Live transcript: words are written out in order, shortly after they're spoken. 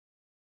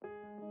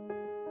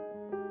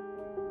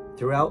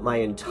Throughout my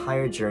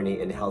entire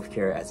journey in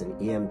healthcare as an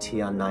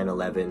EMT on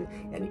 9/11,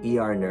 an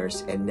ER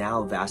nurse, and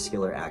now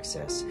vascular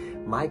access,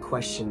 my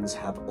questions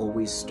have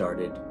always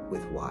started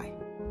with why.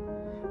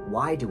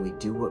 Why do we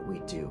do what we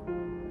do?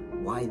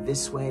 Why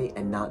this way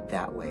and not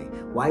that way?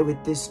 Why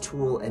with this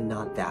tool and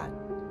not that?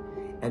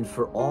 And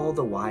for all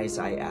the whys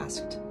I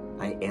asked,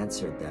 I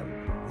answered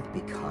them with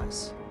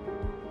because.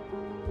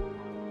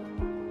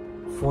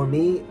 For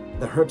me,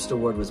 the Herbst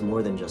Award was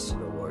more than just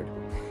an award.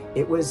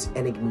 It was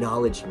an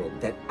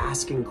acknowledgement that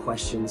asking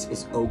questions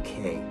is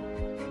okay.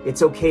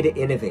 It's okay to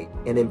innovate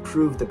and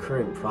improve the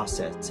current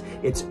process.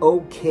 It's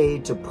okay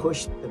to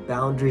push the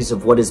boundaries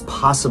of what is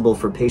possible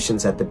for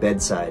patients at the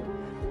bedside.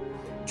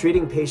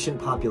 Treating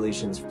patient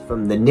populations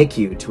from the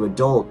NICU to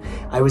adult,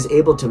 I was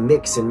able to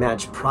mix and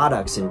match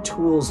products and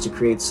tools to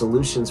create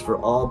solutions for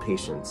all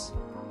patients.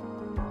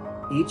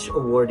 Each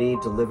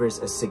awardee delivers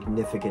a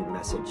significant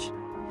message.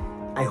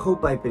 I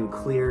hope I've been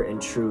clear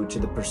and true to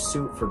the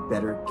pursuit for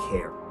better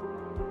care.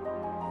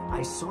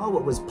 I saw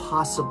what was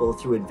possible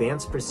through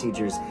advanced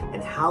procedures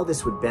and how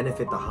this would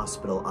benefit the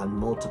hospital on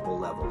multiple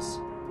levels.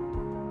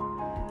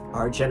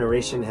 Our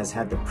generation has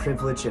had the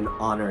privilege and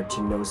honor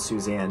to know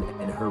Suzanne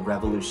and her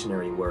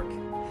revolutionary work.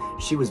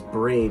 She was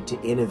brave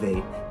to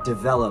innovate,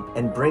 develop,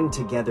 and bring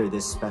together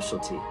this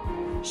specialty.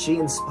 She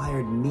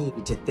inspired me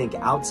to think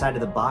outside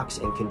of the box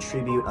and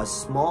contribute a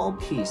small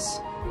piece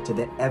to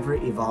the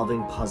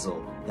ever-evolving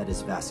puzzle that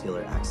is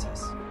vascular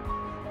access.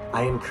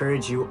 I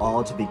encourage you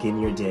all to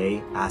begin your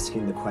day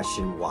asking the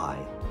question why,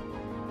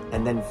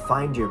 and then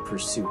find your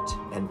pursuit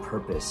and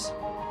purpose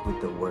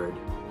with the word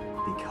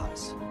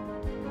because.